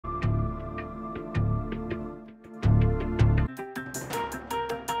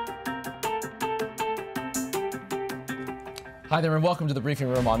Hi there and welcome to the briefing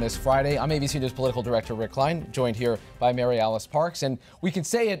room on this Friday. I'm ABC News Political Director Rick Klein, joined here by Mary Alice Parks. And we can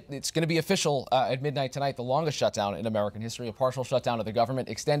say it's going to be official at midnight tonight, the longest shutdown in American history, a partial shutdown of the government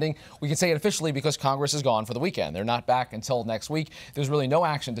extending. We can say it officially because Congress is gone for the weekend. They're not back until next week. There's really no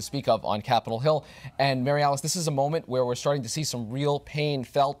action to speak of on Capitol Hill. And Mary Alice, this is a moment where we're starting to see some real pain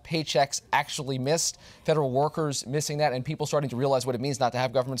felt, paychecks actually missed, federal workers missing that, and people starting to realize what it means not to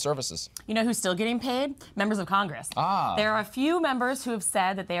have government services. You know who's still getting paid? Members of Congress. There are a few members who have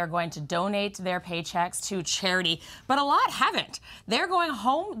said that they are going to donate their paychecks to charity, but a lot haven't. They're going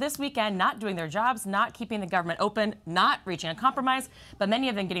home this weekend, not doing their jobs, not keeping the government open, not reaching a compromise, but many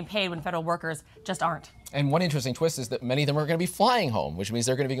of them getting paid when federal workers just aren't. And one interesting twist is that many of them are going to be flying home, which means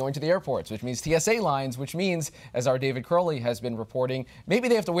they're going to be going to the airports, which means TSA lines, which means, as our David Curley has been reporting, maybe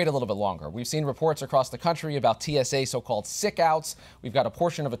they have to wait a little bit longer. We've seen reports across the country about TSA so-called sick outs. We've got a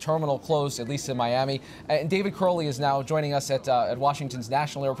portion of a terminal closed, at least in Miami. And David Curley is now joining us at Washington's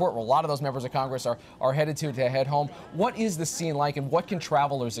National Airport, where a lot of those members of Congress are headed to head home. What is the scene like, and what can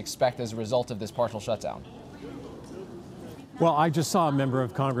travelers expect as a result of this partial shutdown? Well, I just saw a member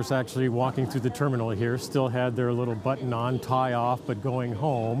of Congress actually walking through the terminal here, still had their little button on, tie off, but going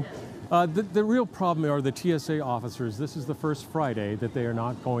home. The real problem are the TSA officers. This is the first Friday that they are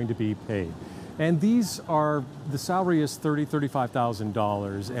not going to be paid. And the salary is $30,000,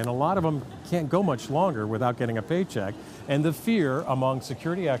 $35,000, and a lot of them can't go much longer without getting a paycheck. And the fear among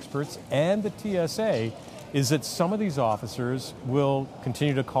security experts and the TSA is that some of these officers will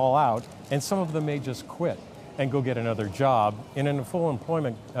continue to call out, and some of them may just quit and go get another job. In a full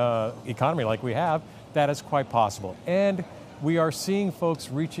employment economy like we have, that is quite possible. And we are seeing folks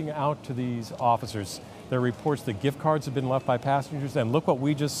reaching out to these officers. There are reports that gift cards have been left by passengers, and look what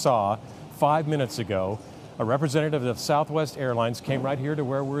we just saw 5 minutes ago. A representative of Southwest Airlines came right here to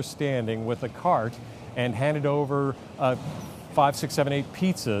where we're standing with a cart and handed over 5, 6, 7, 8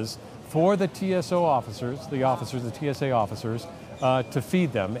 pizzas for the TSA officers, the TSA officers, to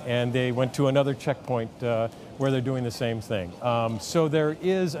feed them, and they went to another checkpoint where they're doing the same thing. So there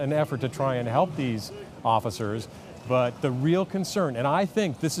is an effort to try and help these officers, but the real concern, and I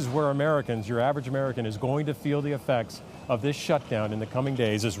think this is where Americans, your average American, is going to feel the effects of this shutdown in the coming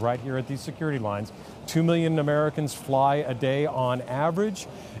days, is right here at these security lines. 2 million Americans fly a day on average,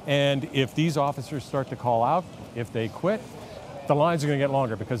 and if these officers start to call out, if they quit, the lines are going to get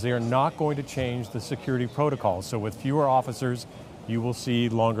longer because they are not going to change the security protocols. So with fewer officers, you will see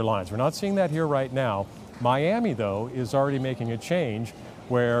longer lines. We're not seeing that here right now. Miami, though, is already making a change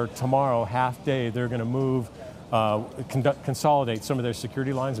where tomorrow, half day, they're going to move, consolidate some of their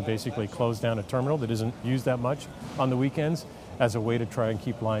security lines and basically close down a terminal that isn't used that much on the weekends as a way to try and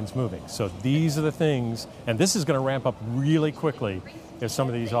keep lines moving. So these are the things, and this is going to ramp up really quickly if some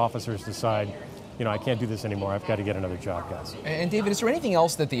of these officers decide, you know, I can't do this anymore. I've got to get another job, guys. And David, is there anything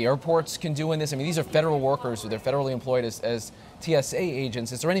else that the airports can do in this? I mean, these are federal workers, they're federally employed as TSA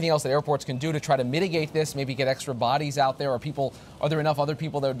agents. Is there anything else that airports can do to try to mitigate this, maybe get extra bodies out there? Are there enough other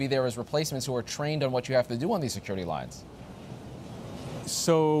people that would be there as replacements who are trained on what you have to do on these security lines?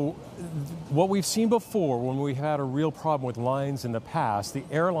 So what we've seen before when we had a real problem with lines in the past, the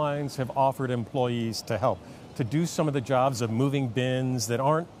airlines have offered employees to help, to do some of the jobs of moving bins that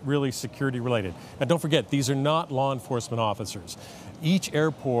aren't really security related. And don't forget, these are not law enforcement officers. Each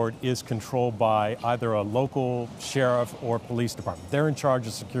airport is controlled by either a local sheriff or police department. They're in charge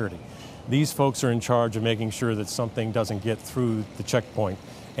of security. These folks are in charge of making sure that something doesn't get through the checkpoint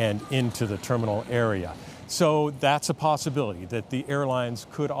and into the terminal area. So that's a possibility that the airlines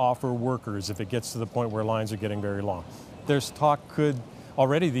could offer workers if it gets to the point where lines are getting very long. There's talk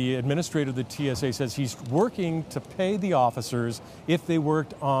already the administrator of the TSA says he's working to pay the officers if they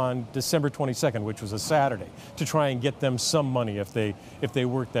worked on December 22nd, which was a Saturday, to try and get them some money if they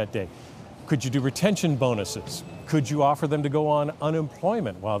worked that day. Could you do retention bonuses? Could you offer them to go on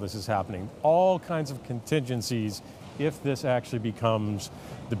unemployment while this is happening? All kinds of contingencies if this actually becomes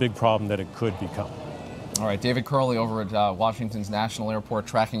the big problem that it could become. All right, David Curley over at Washington's National Airport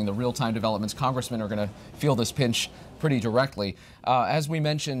tracking the real-time developments. Congressmen are going to feel this pinch pretty directly. As we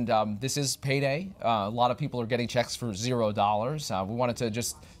mentioned, this is payday. A lot of people are getting checks for $0. We wanted to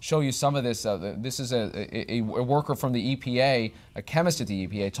just show you some of this. This is a worker from the EPA, a chemist at the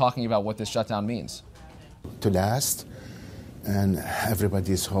EPA, talking about what this shutdown means. To last, and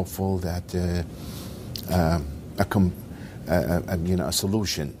everybody is hopeful that a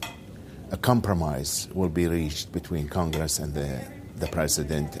solution, a compromise will be reached between Congress and the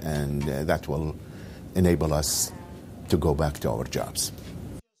President, and that will enable us to go back to our jobs.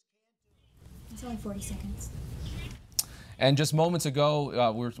 It's only 40 seconds. And just moments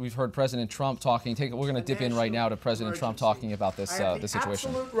ago, we've heard President Trump talking. We're going to dip in right now to President Trump talking about this the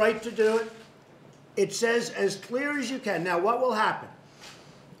situation. Absolute right to do it. It says as clear as you can. Now, what will happen?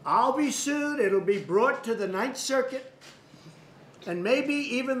 I'll be sued. It'll be brought to the Ninth Circuit. And maybe,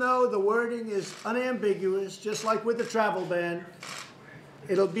 even though the wording is unambiguous, just like with the travel ban,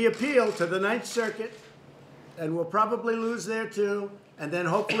 it'll be appealed to the Ninth Circuit, and we'll probably lose there too, and then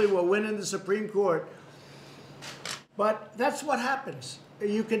hopefully we'll win in the Supreme Court. But that's what happens.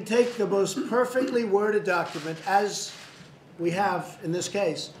 You can take the most perfectly worded document, as we have in this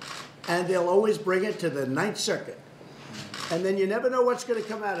case, and they'll always bring it to the Ninth Circuit. And then you never know what's going to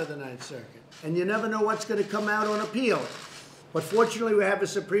come out of the Ninth Circuit, and you never know what's going to come out on appeal. But fortunately, we have a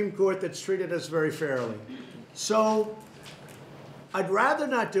Supreme Court that's treated us very fairly. So I'd rather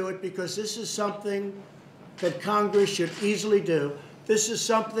not do it, because this is something that Congress should easily do. This is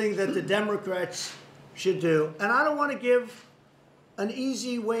something that the Democrats should do. And I don't want to give an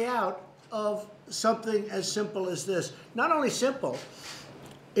easy way out of something as simple as this. Not only simple,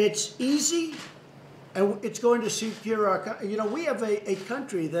 it's easy, and it's going to secure our, we have a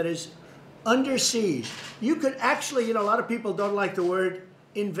country that is under siege. You could actually, a lot of people don't like the word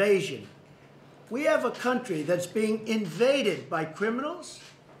invasion. We have a country that's being invaded by criminals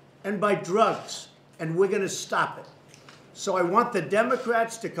and by drugs, and we're going to stop it. So I want the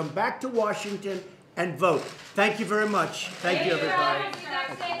Democrats to come back to Washington and vote. Thank you very much. Thank you, everybody.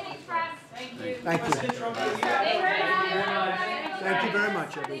 Thank you. Thank you very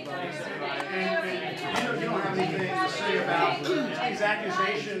much, everybody. You don't have anything to say about these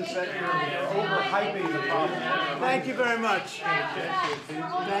accusations that you're overhyping the problem. Thank you very much. Thank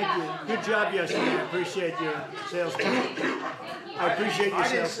you. Good job yesterday. I appreciate your sales pitch. I appreciate your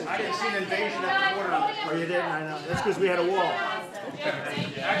sales pitch. I didn't see an invasion at the border. Oh, you didn't? I know. That's because we had a wall.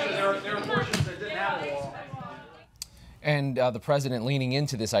 Actually, there are portions that didn't have a wall. And the president leaning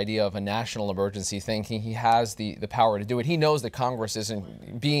into this idea of a national emergency, thinking he has the power to do it. He knows that Congress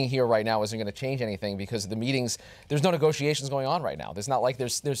being here right now isn't going to change anything, because the meetings, there's no negotiations going on right now. There's not like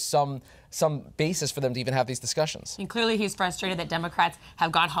there's some basis for them to even have these discussions. And clearly he's frustrated that Democrats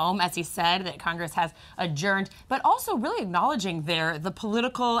have gone home, as he said, that Congress has adjourned, but also really acknowledging the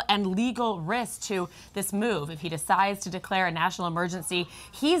political and legal risk to this move. If he decides to declare a national emergency,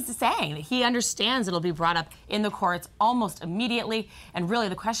 he's saying that he understands it'll be brought up in the courts almost immediately. And really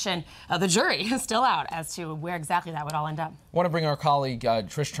the question, the jury is still out as to where exactly that would all end up. I want to bring our colleague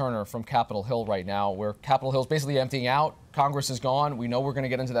Trish Turner from Capitol Hill right now, where Capitol Hill is basically emptying out. Congress is gone. We know we're going to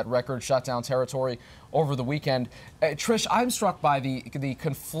get into that record shutdown territory over the weekend. Trish, I'm struck by the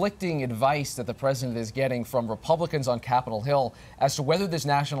conflicting advice that the president is getting from Republicans on Capitol Hill as to whether this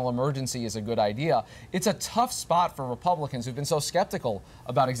national emergency is a good idea. It's a tough spot for Republicans who've been so skeptical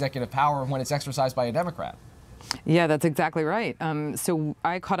about executive power when it's exercised by a Democrat. Yeah, that's exactly right. So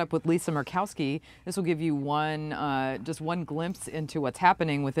I caught up with Lisa Murkowski. This will give you just one glimpse into what's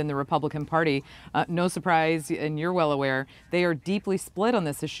happening within the Republican Party. No surprise, and you're well aware, they are deeply split on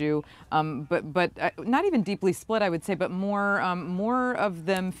this issue. But not even deeply split, I would say, but more of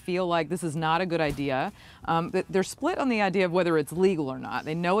them feel like this is not a good idea. They're split on the idea of whether it's legal or not.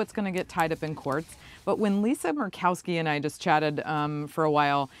 They know it's going to get tied up in courts. But when Lisa Murkowski and I just chatted for a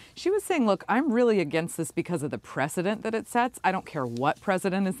while, she was saying, look, I'm really against this because of the precedent that it sets. I don't care what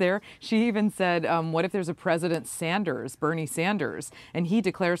president is there. She even said, what if there's a President Sanders, Bernie Sanders, and he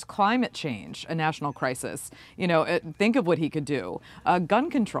declares climate change a national crisis? Think of what he could do. Gun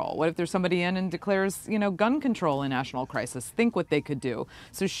control. What if there's somebody in and declares, gun control a national crisis? Think what they could do.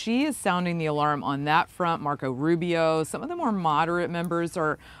 So she is sounding the alarm on that front. Marco Rubio, some of the more moderate members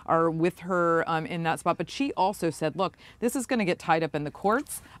are with her in that spot. But she also said, look, this is going to get tied up in the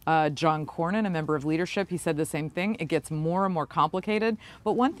courts. John Cornyn, a member of leadership, he said the same thing. It gets more and more complicated.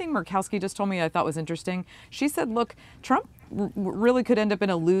 But one thing Murkowski just told me I thought was interesting. She said, look, Trump really could end up in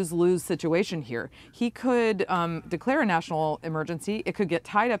a lose-lose situation here. He could declare a national emergency. It could get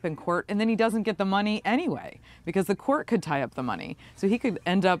tied up in court, and then he doesn't get the money anyway, because the court could tie up the money. So he could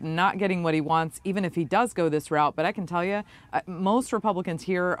end up not getting what he wants, even if he does go this route. But I can tell you, most Republicans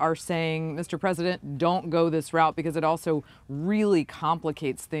here are saying, Mr. President, don't go this route, because it also really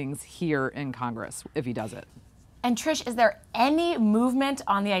complicates things here in Congress if he does it. And Trish, is there any movement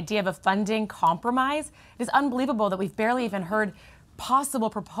on the idea of a funding compromise? It is unbelievable that we've barely even heard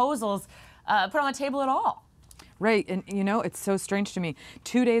possible proposals put on the table at all. Right, and it's so strange to me.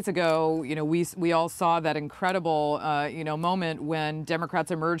 2 days ago, we all saw that incredible, moment when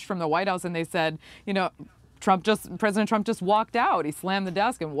Democrats emerged from the White House and they said, President Trump just walked out. He slammed the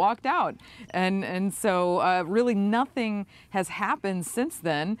desk and walked out. And so really nothing has happened since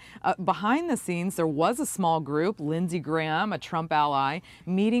then. Behind the scenes, there was a small group, Lindsey Graham, a Trump ally,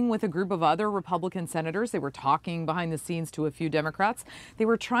 meeting with a group of other Republican senators. They were talking behind the scenes to a few Democrats. They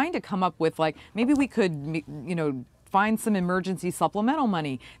were trying to come up with, like, maybe we could, find some emergency supplemental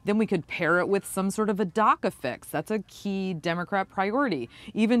money. Then we could pair it with some sort of a DACA fix. That's a key Democrat priority.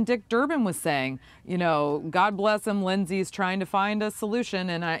 Even Dick Durbin was saying, God bless him, Lindsey's trying to find a solution,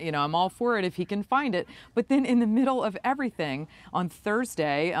 and I'm all for it if he can find it. But then in the middle of everything, on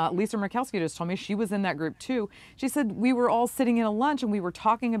Thursday, Lisa Murkowski just told me, she was in that group too. She said, we were all sitting in a lunch and we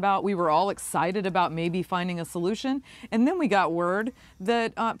were all excited about maybe finding a solution. And then we got word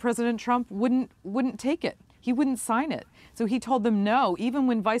that President Trump wouldn't take it. He wouldn't sign it. So he told them no. Even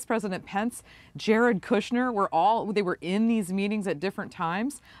when Vice President Pence, Jared Kushner they were in these meetings at different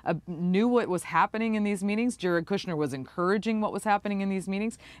times, knew what was happening in these meetings. Jared Kushner was encouraging what was happening in these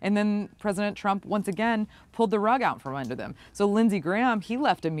meetings. And then President Trump, once again, pulled the rug out from under them. So Lindsey Graham, he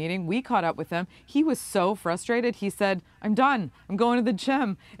left a meeting. We caught up with him. He was so frustrated. He said, I'm done. I'm going to the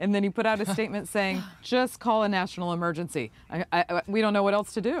gym. And then he put out a statement saying, just call a national emergency. We don't know what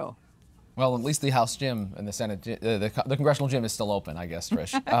else to do. Well, at least the House gym and the Senate, the congressional gym is still open, I guess,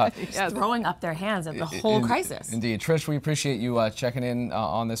 Trish. Yes. Throwing up their hands at the whole crisis. Indeed. Trish, we appreciate you checking in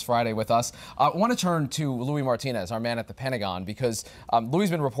on this Friday with us. I want to turn to Luis Martinez, our man at the Pentagon, because Luis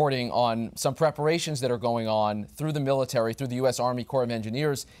has been reporting on some preparations that are going on through the military, through the U.S. Army Corps of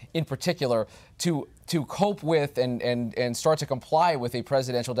Engineers in particular, to cope with and start to comply with a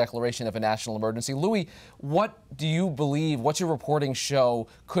presidential declaration of a national emergency. Luis, what do you believe, what's your reporting show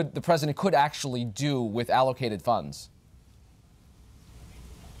the president could actually do with allocated funds?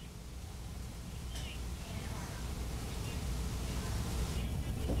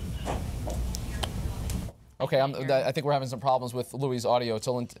 Okay, I think we're having some problems with Luis' audio,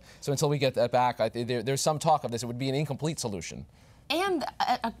 so until we get that back, there's some talk of this. It would be an incomplete solution. And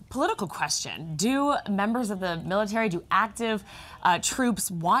a political question. Do members of the military, do active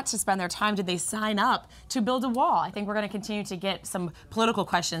troops want to spend their time? Did they sign up to build a wall? I think we're going to continue to get some political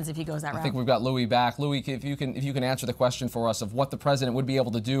questions if he goes that route. I think we've got Luis back. Luis, if you can answer the question for us of what the president would be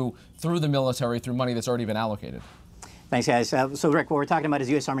able to do through the military, through money that's already been allocated. Thanks, guys. So, Rick, what we're talking about is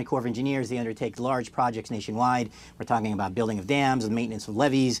U.S. Army Corps of Engineers. They undertake large projects nationwide. We're talking about building of dams, the maintenance of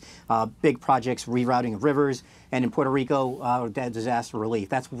levees, big projects, rerouting of rivers, and in Puerto Rico, disaster relief.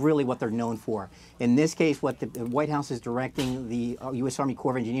 That's really what they're known for. In this case, what the White House is directing the U.S. Army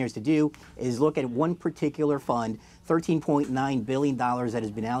Corps of Engineers to do is look at one particular fund, $13.9 billion that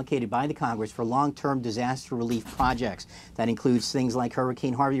has been allocated by the Congress for long-term disaster relief projects. That includes things like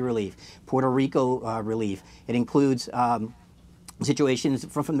Hurricane Harvey relief, Puerto Rico relief. It includes situations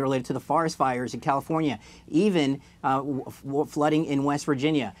from related to the forest fires in California, even flooding in West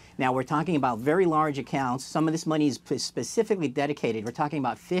Virginia. Now, we're talking about very large accounts. Some of this money is specifically dedicated. We're talking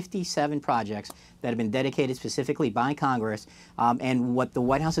about 57 projects that have been dedicated specifically by Congress. And what the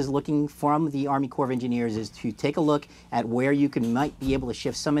White House is looking from the Army Corps of Engineers is to take a look at where you might be able to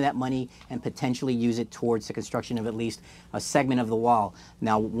shift some of that money and potentially use it towards the construction of at least a segment of the wall.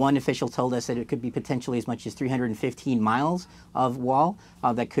 Now, one official told us that it could be potentially as much as 315 miles of wall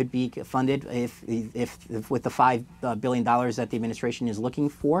that could be funded if with the $5 billion that the administration is looking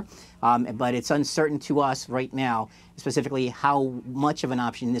for. But it's uncertain to us right now specifically how much of an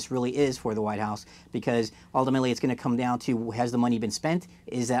option this really is for the White House, because ultimately it's going to come down to, has the money been spent?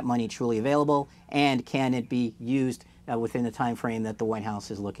 Is that money truly available? And can it be used within the time frame that the White House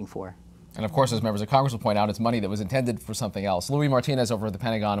is looking for? And of course, as members of Congress will point out, it's money that was intended for something else. Luis Martinez over at the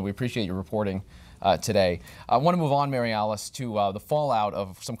Pentagon, and we appreciate your reporting today. I want to move on, Mary Alice, to the fallout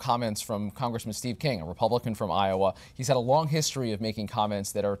of some comments from Congressman Steve King, a Republican from Iowa. He's had a long history of making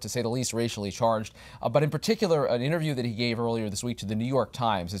comments that are, to say the least, racially charged. But in particular, an interview that he gave earlier this week to the New York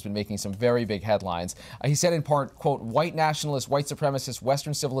Times has been making some very big headlines. He said in part, quote, "White nationalist, white supremacist,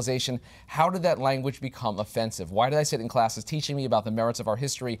 Western civilization, how did that language become offensive? Why did I sit in classes teaching me about the merits of our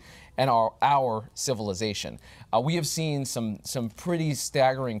history and our civilization?" We have seen some pretty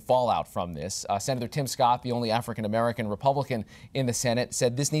staggering fallout from this. Senator Tim Scott, the only African-American Republican in the Senate,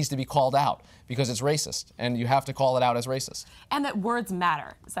 said this needs to be called out because it's racist, and you have to call it out as racist. And that words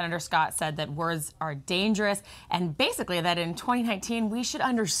matter. Senator Scott said that words are dangerous, and basically that in 2019 we should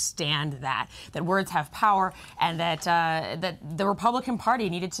understand that words have power, and that the Republican Party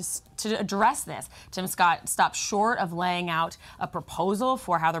needed to address this. Tim Scott stopped short of laying out a proposal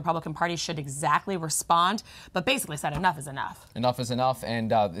for how the Republican Party should exactly respond, but basically said enough is enough. Enough is enough,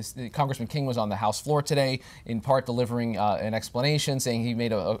 and Congressman King was on the House floor today, in part delivering an explanation, saying he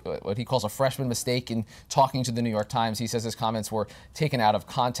made what he calls a freshman mistake in talking to the New York Times. He says his comments were taken out of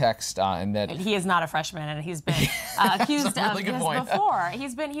context and that he is not a freshman, and he's been accused of really this point. before.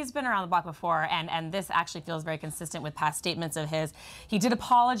 He's been around the block before, and this actually feels very consistent with past statements of his. He did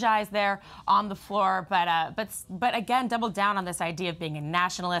apologize there on the floor, but again doubled down on this idea of being a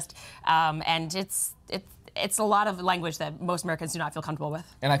nationalist, and it's a lot of language that most Americans do not feel comfortable with.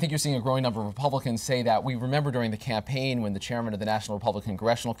 And I think you're seeing a growing number of Republicans say that. We remember during the campaign when the chairman of the National Republican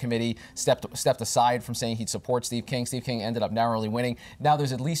Congressional Committee stepped aside from saying he'd support Steve King. Steve King ended up narrowly winning. Now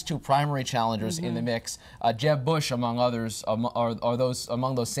there's at least two primary challengers in the mix. Jeb Bush, among others, are those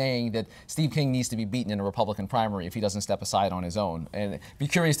among those saying that Steve King needs to be beaten in a Republican primary if he doesn't step aside on his own. And be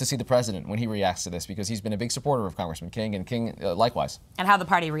curious to see the president when he reacts to this, because he's been a big supporter of Congressman King, and King likewise. And how the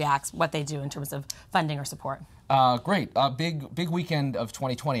party reacts, what they do in terms of funding or support. Great. Big weekend of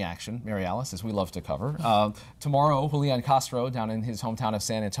 2020 action, Mary Alice, as we love to cover. Tomorrow, Julian Castro, down in his hometown of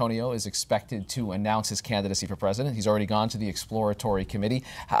San Antonio, is expected to announce his candidacy for president. He's already gone to the exploratory committee.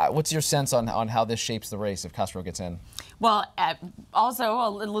 What's your sense on how this shapes the race if Castro gets in? Well,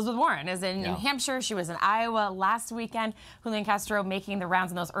 also Elizabeth Warren is in New Hampshire. She was in Iowa last weekend. Julian Castro making the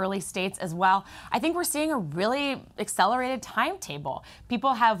rounds in those early states as well. I think we're seeing a really accelerated timetable.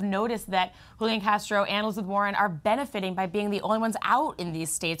 People have noticed that Julian Castro and Elizabeth Warren are benefiting by being the only ones out in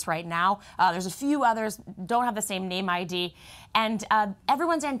these states right now. There's a few others don't have the same name ID. And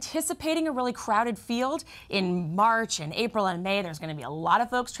everyone's anticipating a really crowded field in March and April and May. There's going to be a lot of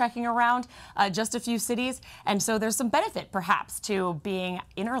folks trekking around just a few cities. And so there's some benefit, perhaps, to being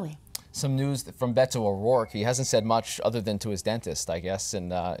in early. Some news from Beto O'Rourke. He hasn't said much other than to his dentist, I guess, in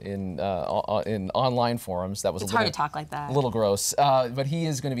online forums. That was hard to talk like that. A little gross. But he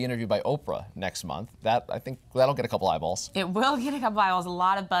is going to be interviewed by Oprah next month. I think that'll get a couple eyeballs. It will get a couple eyeballs. A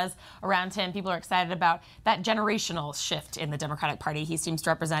lot of buzz around him. People are excited about that generational shift in the Democratic Party. He seems to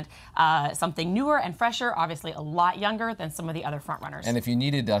represent something newer and fresher, obviously a lot younger than some of the other frontrunners. And if you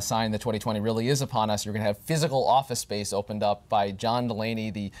needed a sign that 2020 really is upon us, you're going to have physical office space opened up by John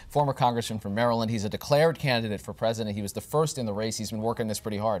Delaney, the former congressman from Maryland. He's a declared candidate for president. He was the first in the race. He's been working this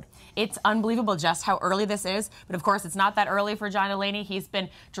pretty hard. It's unbelievable just how early this is. But of course, it's not that early for John Delaney. He's been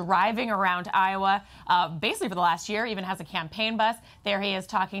driving around Iowa basically for the last year, even has a campaign bus. There he is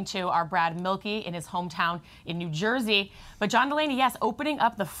talking to our Brad Milkey in his hometown in New Jersey. But John Delaney, yes, opening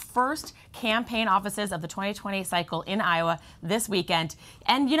up the first campaign offices of the 2020 cycle in Iowa this weekend.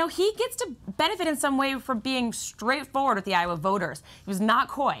 And, you know, he gets to benefit in some way from being straightforward with the Iowa voters. He was not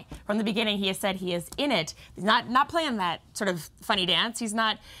coy. From the beginning, he has said he is in it. He's not playing that sort of funny dance. He's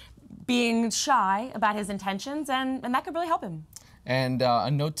not being shy about his intentions, and that could really help him. And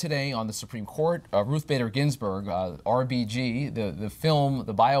a note today on the Supreme Court, Ruth Bader Ginsburg, RBG, the film,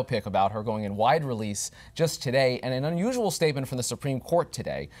 the biopic about her going in wide release just today, and an unusual statement from the Supreme Court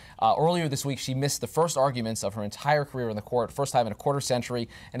today. Earlier this week, she missed the first arguments of her entire career in the court, first time in a quarter century,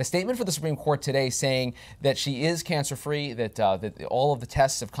 and a statement for the Supreme Court today saying that she is cancer-free, that all of the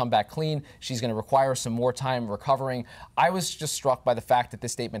tests have come back clean. She's going to require some more time recovering. I was just struck by the fact that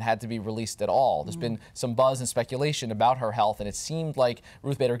this statement had to be released at all. There's been some buzz and speculation about her health, and it seemed like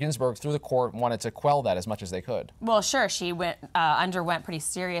Ruth Bader Ginsburg, through the court, wanted to quell that as much as they could. Well, sure, she underwent pretty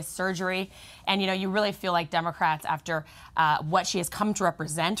serious surgery, and you know, you really feel like Democrats, after what she has come to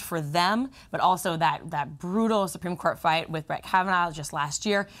represent for them, but also that brutal Supreme Court fight with Brett Kavanaugh just last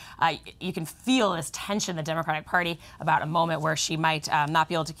year, you can feel this tension in the Democratic Party about a moment where she might not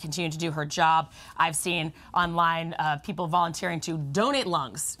be able to continue to do her job. I've seen online people volunteering to donate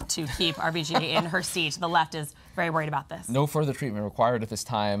lungs to keep RBG in her seat. The left is very worried about this. No further treatment required at this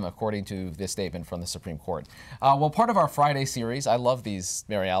time, according to this statement from the Supreme Court. Well, part of our Friday series, I love these,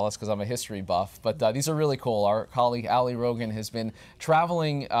 Mary Alice, because I'm a history buff, but these are really cool. Our colleague Ali Rogan has been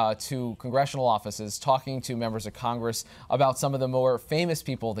traveling to congressional offices, talking to members of Congress about some of the more famous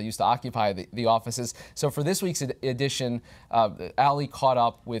people that used to occupy the offices. So for this week's edition, Ali caught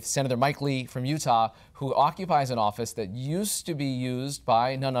up with Senator Mike Lee from Utah, who occupies an office that used to be used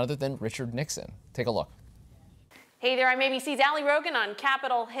by none other than Richard Nixon. Take a look. Hey there, I'm ABC's Ali Rogan on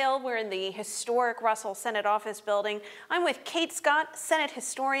Capitol Hill. We're in the historic Russell Senate office building. I'm with Kate Scott, Senate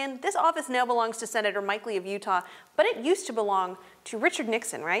historian. This office now belongs to Senator Mike Lee of Utah, but it used to belong to Richard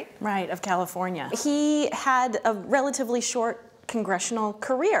Nixon, right? Right, of California. He had a relatively short congressional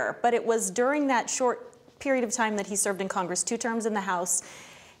career, but it was during that short period of time that he served in Congress, 2 terms in the House,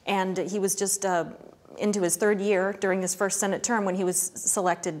 And he was just into his third year during his first Senate term when he was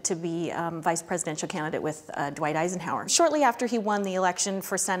selected to be vice presidential candidate with Dwight Eisenhower. Shortly after he won the election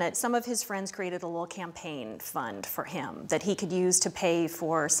for Senate, some of his friends created a little campaign fund for him that he could use to pay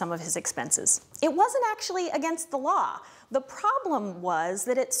for some of his expenses. It wasn't actually against the law. The problem was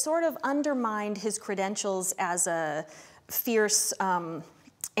that it sort of undermined his credentials as a fierce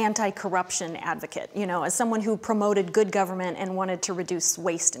anti-corruption advocate, you know, as someone who promoted good government and wanted to reduce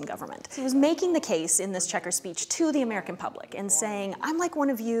waste in government. He was making the case in this Chequers speech to the American public and saying, I'm like one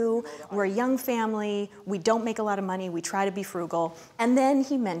of you, we're a young family, we don't make a lot of money, we try to be frugal. And then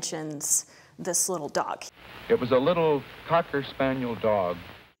he mentions this little dog. It was a little Cocker Spaniel dog.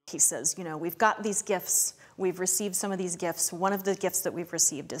 He says, you know, we've got these gifts, we've received some of these gifts. One of the gifts that we've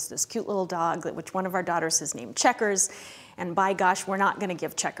received is this cute little dog, which one of our daughters has named Chequers, and by gosh, we're not going to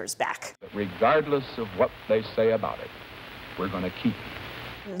give Chequers back. Regardless of what they say about it, we're going to keep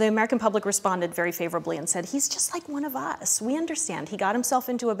him. The American public responded very favorably and said, he's just like one of us. We understand. He got himself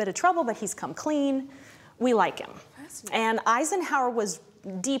into a bit of trouble, but he's come clean. We like him. And Eisenhower was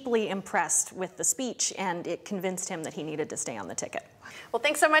deeply impressed with the speech, and it convinced him that he needed to stay on the ticket. Well,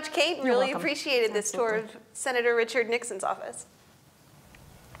 thanks so much, Kate. You're really welcome. appreciated this tour of Senator Richard Nixon's office.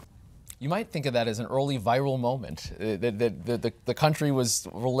 You might think of that as an early viral moment. The country was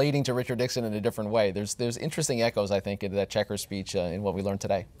relating to Richard Nixon in a different way. There's interesting echoes, I think, in that Chequers speech in what we learned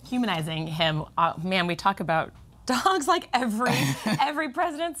today. Humanizing him. Man, we talk about dogs like every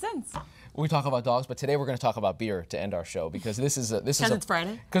president since. We talk about dogs, but today we're going to talk about beer to end our show because because it's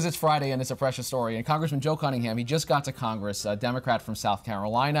Friday. Because it's Friday and it's a precious story. And Congressman Joe Cunningham, he just got to Congress, a Democrat from South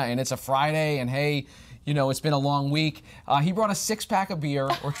Carolina, and it's a Friday, and hey, you know, it's been a long week. He brought a six-pack of beer,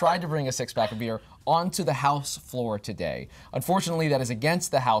 or tried to bring a six-pack of beer, onto the House floor today. Unfortunately, that is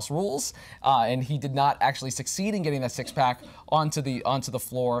against the House rules, and he did not actually succeed in getting that six-pack onto the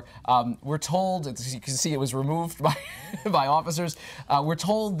floor. We're told, as you can see, it was removed by officers. We're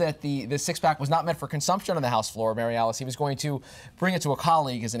told that the six-pack was not meant for consumption on the House floor, Mary Alice. He was going to bring it to a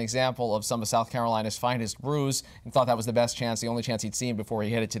colleague as an example of some of South Carolina's finest brews, and thought that was the best chance, the only chance he'd seen before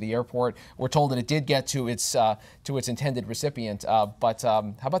he headed to the airport. We're told that it did get to its intended recipient, but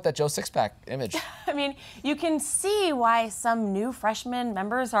how about that Joe six-pack image? I mean, you can see why some new freshman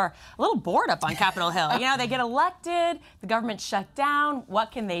members are a little bored up on Capitol Hill. You know, they get elected, the government shut down.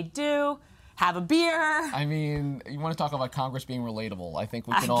 What can they do? Have a beer. I mean, you want to talk about Congress being relatable. I think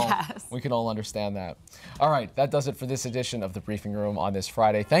we can all understand that. All right, that does it for this edition of The Briefing Room on this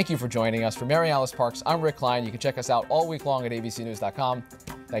Friday. Thank you for joining us. For Mary Alice Parks, I'm Rick Klein. You can check us out all week long at abcnews.com.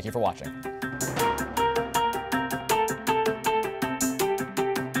 Thank you for watching.